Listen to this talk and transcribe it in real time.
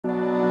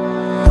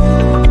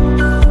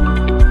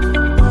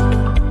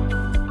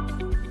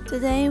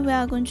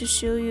are going to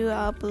show you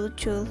our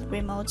Bluetooth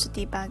remote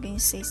debugging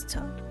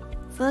system.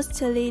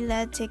 Firstly,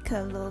 let's take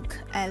a look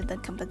at the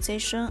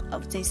composition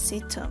of this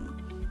system.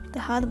 The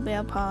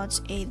hardware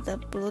part is the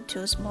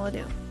Bluetooth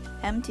module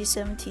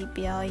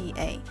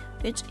MT70BLEA,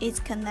 which is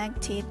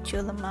connected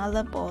to the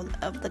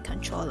motherboard of the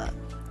controller.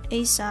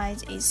 Each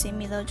side is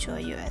similar to a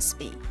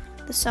USB.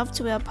 The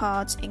software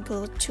part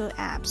includes two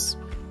apps,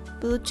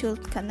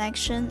 Bluetooth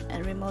connection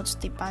and remote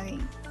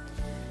debugging.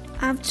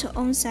 After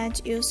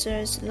on-site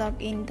users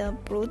log in the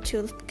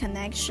Bluetooth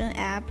connection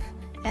app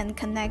and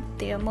connect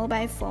their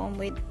mobile phone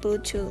with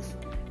Bluetooth,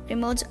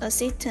 remote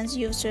assistance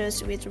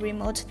users with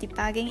remote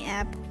debugging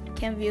app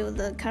can view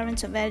the current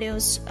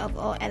values of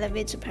all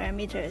elevator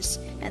parameters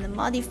and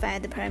modify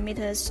the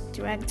parameters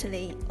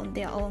directly on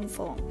their own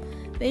phone,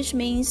 which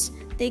means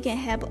they can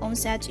help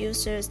on-site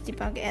users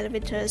debug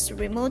elevators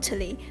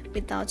remotely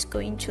without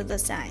going to the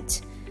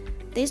site.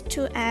 These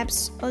two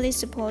apps only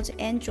support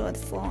Android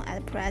phone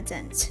at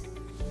present.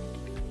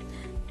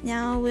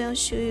 Now we'll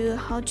show you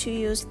how to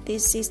use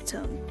this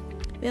system.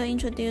 We'll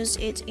introduce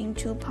it in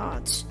two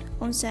parts,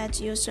 on-site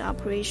user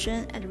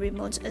operation and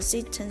remote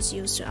assistance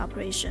user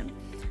operation.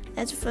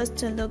 Let's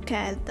first look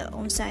at the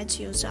on-site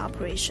user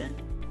operation.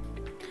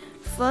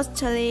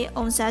 Firstly,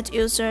 on-site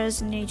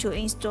users need to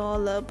install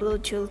the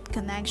Bluetooth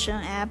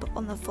connection app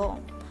on the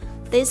phone.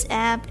 This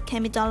app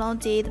can be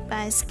downloaded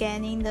by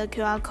scanning the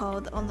QR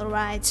code on the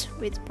right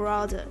with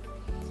browser,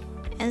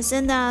 and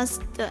send us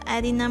the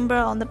ID number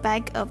on the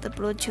back of the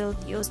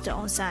Bluetooth used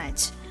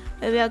on-site.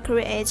 We will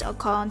create an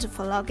account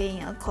for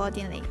login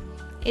accordingly.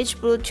 Each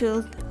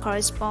Bluetooth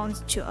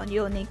corresponds to a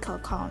unique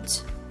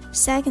account.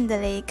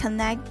 Secondly,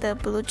 connect the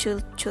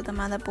Bluetooth to the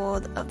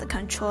motherboard of the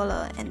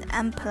controller and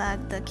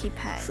unplug the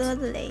keypad.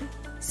 Thirdly,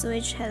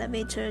 switch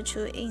elevator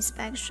to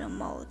inspection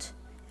mode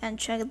and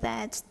check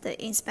that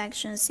the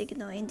inspection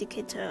signal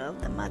indicator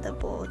of the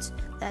motherboard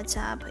lights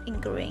up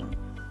in green.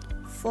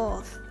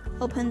 Fourth,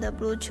 open the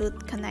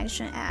Bluetooth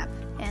connection app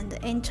and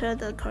enter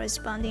the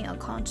corresponding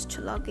account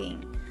to log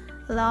in.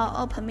 Allow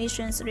all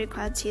permissions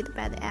requested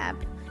by the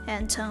app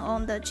and turn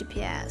on the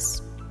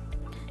GPS.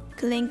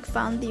 Click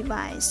Found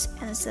Device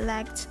and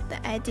select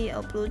the ID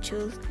of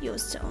Bluetooth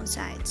used on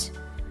site.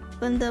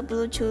 When the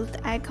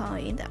Bluetooth icon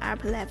in the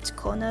upper left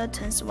corner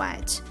turns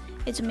white,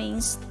 it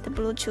means the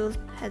Bluetooth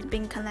has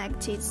been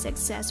connected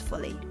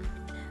successfully.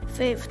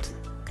 Fifth,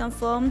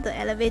 confirm the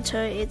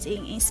elevator is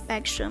in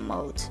inspection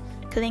mode.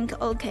 Click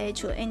OK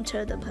to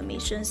enter the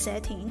permission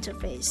setting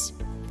interface.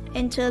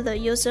 Enter the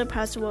user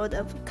password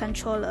of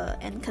controller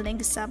and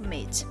click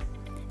Submit.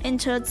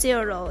 Enter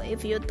 0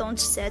 if you don't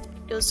set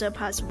user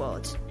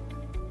password.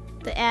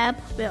 The app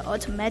will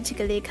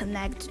automatically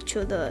connect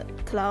to the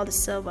cloud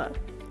server.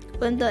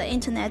 When the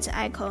internet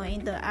icon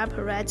in the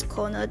upper right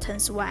corner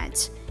turns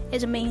white,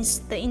 it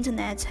means the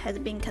internet has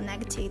been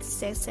connected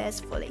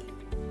successfully.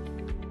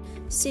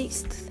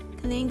 Sixth,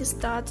 click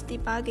Start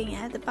Debugging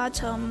at the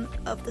bottom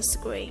of the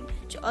screen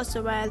to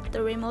authorize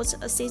the remote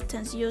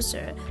assistance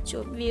user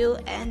to view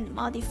and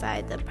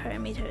modify the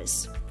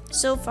parameters.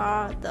 So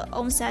far, the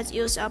on-site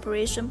user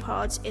operation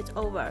part is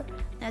over.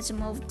 Let's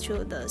move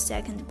to the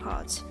second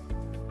part.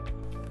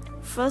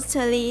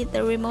 Firstly,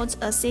 the remote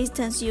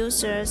assistance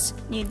users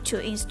need to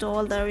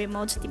install the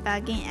remote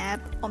debugging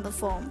app on the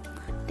phone.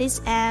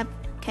 This app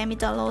can be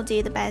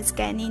downloaded by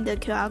scanning the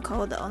QR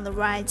code on the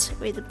right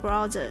with the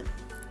browser.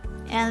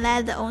 And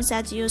let the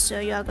on-site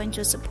user you are going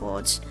to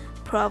support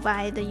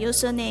provide the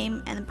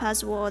username and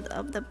password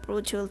of the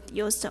Bluetooth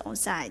used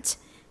on-site,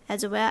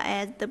 as well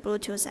as the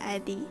Bluetooth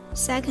ID.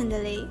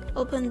 Secondly,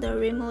 open the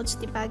remote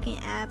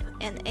debugging app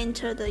and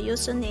enter the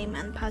username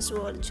and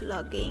password to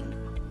log in.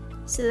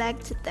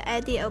 Select the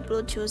ID of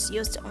Bluetooth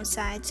used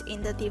on-site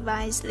in the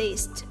device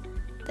list.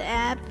 The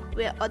app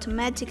will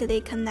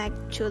automatically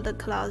connect to the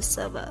cloud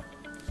server.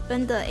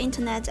 When the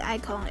internet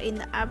icon in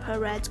the upper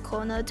right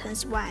corner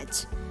turns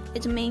white,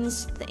 it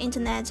means the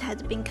internet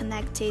has been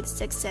connected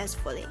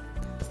successfully.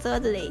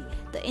 Thirdly,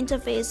 the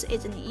interface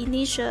is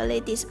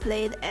initially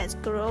displayed as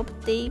Group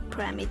D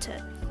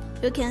parameter.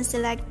 You can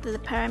select the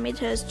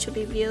parameters to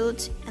be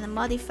viewed and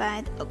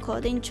modified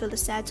according to the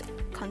set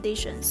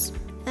conditions.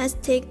 Let's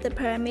take the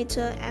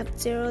parameter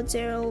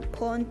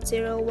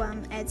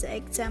F00.01 as an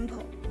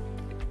example.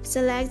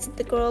 Select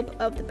the group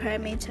of the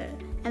parameter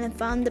and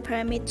find the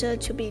parameter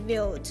to be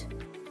viewed.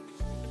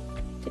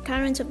 The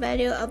current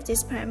value of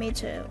this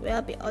parameter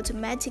will be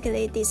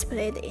automatically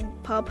displayed in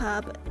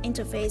pop-up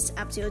interface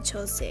after you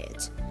choose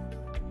it.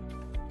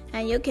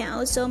 And you can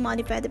also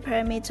modify the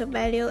parameter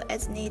value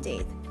as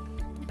needed.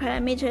 The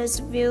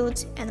parameters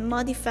viewed and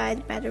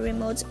modified by the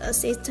remote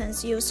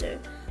assistance user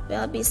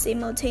will be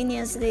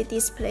simultaneously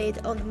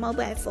displayed on the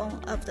mobile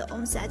phone of the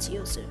on-site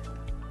user.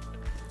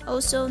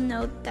 Also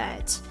note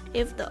that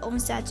if the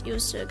on-site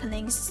user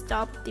clicks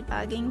Stop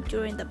Debugging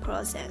during the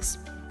process,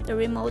 the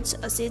remote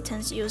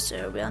assistance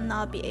user will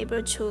not be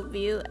able to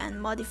view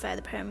and modify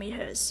the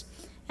parameters,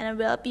 and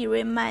will be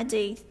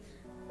reminded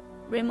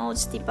remote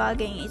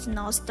debugging is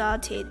not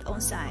started on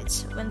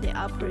site when they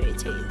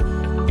operate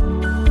it.